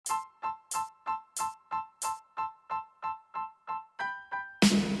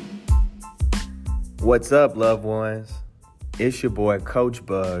What's up, loved ones? It's your boy, Coach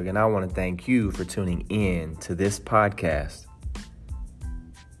Bug, and I want to thank you for tuning in to this podcast.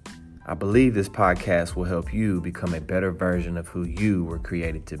 I believe this podcast will help you become a better version of who you were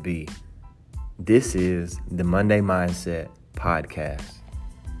created to be. This is the Monday Mindset Podcast.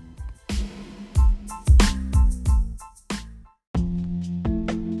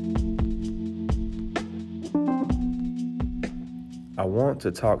 I want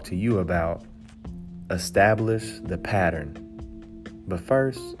to talk to you about establish the pattern. But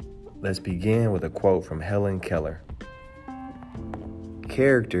first, let's begin with a quote from Helen Keller.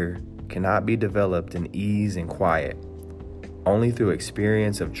 Character cannot be developed in ease and quiet. Only through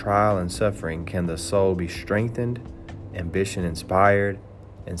experience of trial and suffering can the soul be strengthened, ambition inspired,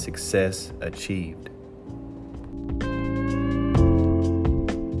 and success achieved.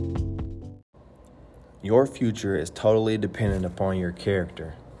 Your future is totally dependent upon your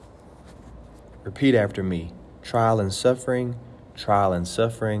character. Repeat after me. Trial and suffering, trial and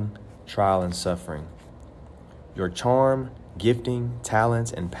suffering, trial and suffering. Your charm, gifting,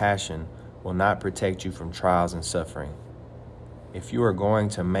 talents, and passion will not protect you from trials and suffering. If you are going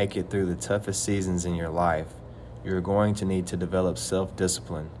to make it through the toughest seasons in your life, you are going to need to develop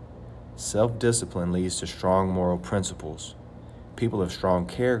self-discipline. Self-discipline leads to strong moral principles. People of strong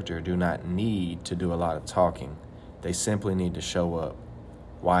character do not need to do a lot of talking. They simply need to show up.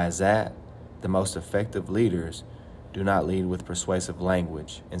 Why is that? The most effective leaders do not lead with persuasive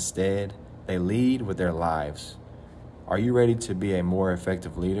language. Instead, they lead with their lives. Are you ready to be a more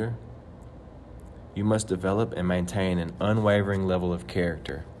effective leader? You must develop and maintain an unwavering level of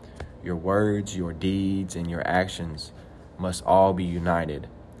character. Your words, your deeds, and your actions must all be united.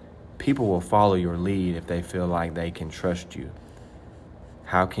 People will follow your lead if they feel like they can trust you.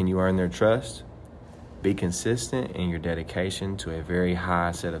 How can you earn their trust? Be consistent in your dedication to a very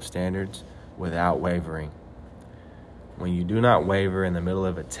high set of standards without wavering. When you do not waver in the middle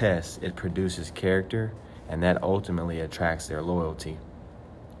of a test, it produces character, and that ultimately attracts their loyalty.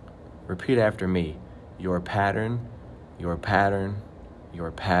 Repeat after me. Your pattern, your pattern, your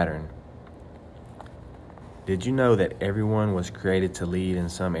pattern. Did you know that everyone was created to lead in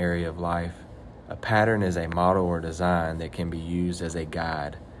some area of life? A pattern is a model or design that can be used as a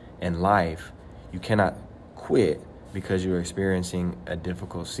guide. In life, you cannot quit because you are experiencing a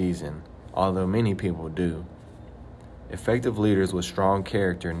difficult season, although many people do. Effective leaders with strong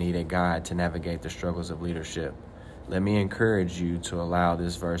character need a guide to navigate the struggles of leadership. Let me encourage you to allow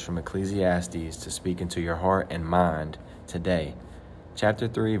this verse from Ecclesiastes to speak into your heart and mind today. Chapter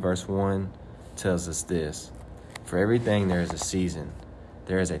 3, verse 1 tells us this: For everything there is a season.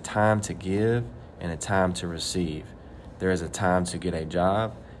 There is a time to give and a time to receive. There is a time to get a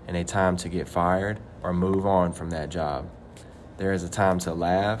job and a time to get fired or move on from that job. There is a time to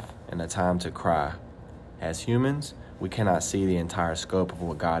laugh and a time to cry. As humans, we cannot see the entire scope of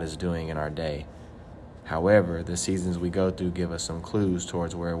what God is doing in our day. However, the seasons we go through give us some clues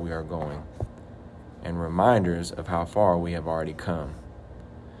towards where we are going and reminders of how far we have already come.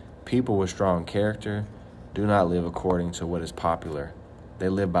 People with strong character do not live according to what is popular. They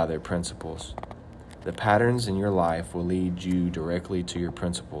live by their principles. The patterns in your life will lead you directly to your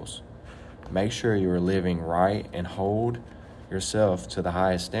principles. Make sure you are living right and hold yourself to the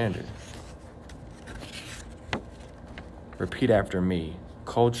highest standard. Repeat after me.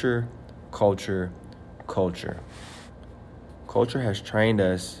 Culture, culture, culture. Culture has trained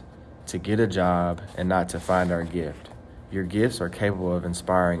us to get a job and not to find our gift. Your gifts are capable of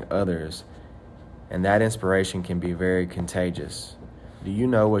inspiring others, and that inspiration can be very contagious. Do you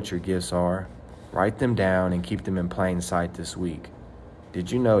know what your gifts are? Write them down and keep them in plain sight this week. Did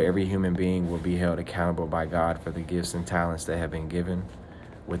you know every human being will be held accountable by God for the gifts and talents they have been given?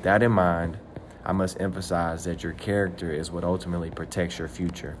 With that in mind, I must emphasize that your character is what ultimately protects your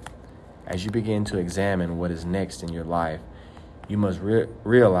future. As you begin to examine what is next in your life, you must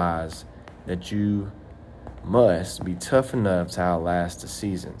realize that you must be tough enough to outlast the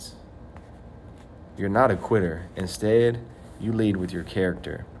seasons. You're not a quitter. Instead, you lead with your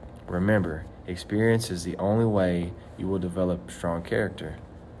character. Remember, experience is the only way you will develop strong character.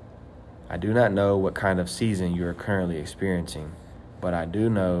 I do not know what kind of season you are currently experiencing, but I do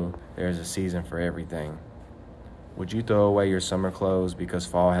know there is a season for everything. Would you throw away your summer clothes because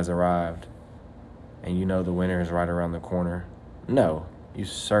fall has arrived and you know the winter is right around the corner? No, you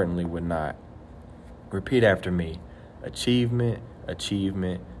certainly would not. Repeat after me. Achievement,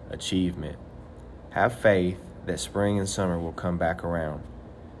 achievement, achievement. Have faith that spring and summer will come back around.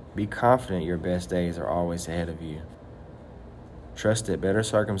 Be confident your best days are always ahead of you. Trust that better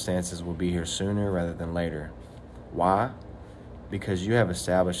circumstances will be here sooner rather than later. Why? because you have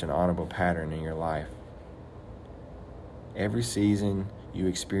established an honorable pattern in your life. Every season you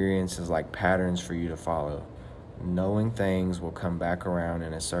experience is like patterns for you to follow. Knowing things will come back around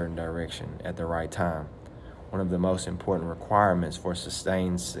in a certain direction at the right time. One of the most important requirements for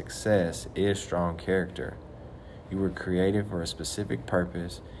sustained success is strong character. You were created for a specific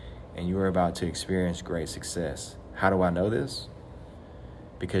purpose, and you are about to experience great success. How do I know this?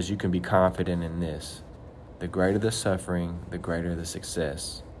 Because you can be confident in this. The greater the suffering, the greater the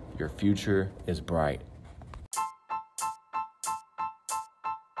success. Your future is bright.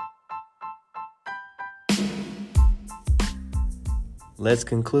 Let's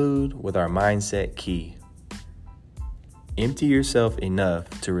conclude with our mindset key. Empty yourself enough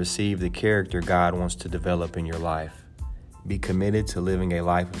to receive the character God wants to develop in your life. Be committed to living a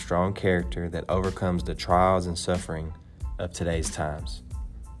life of strong character that overcomes the trials and suffering of today's times.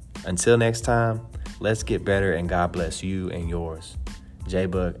 Until next time, let's get better and God bless you and yours.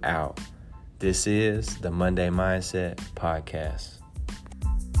 J-Bug out. This is the Monday Mindset Podcast.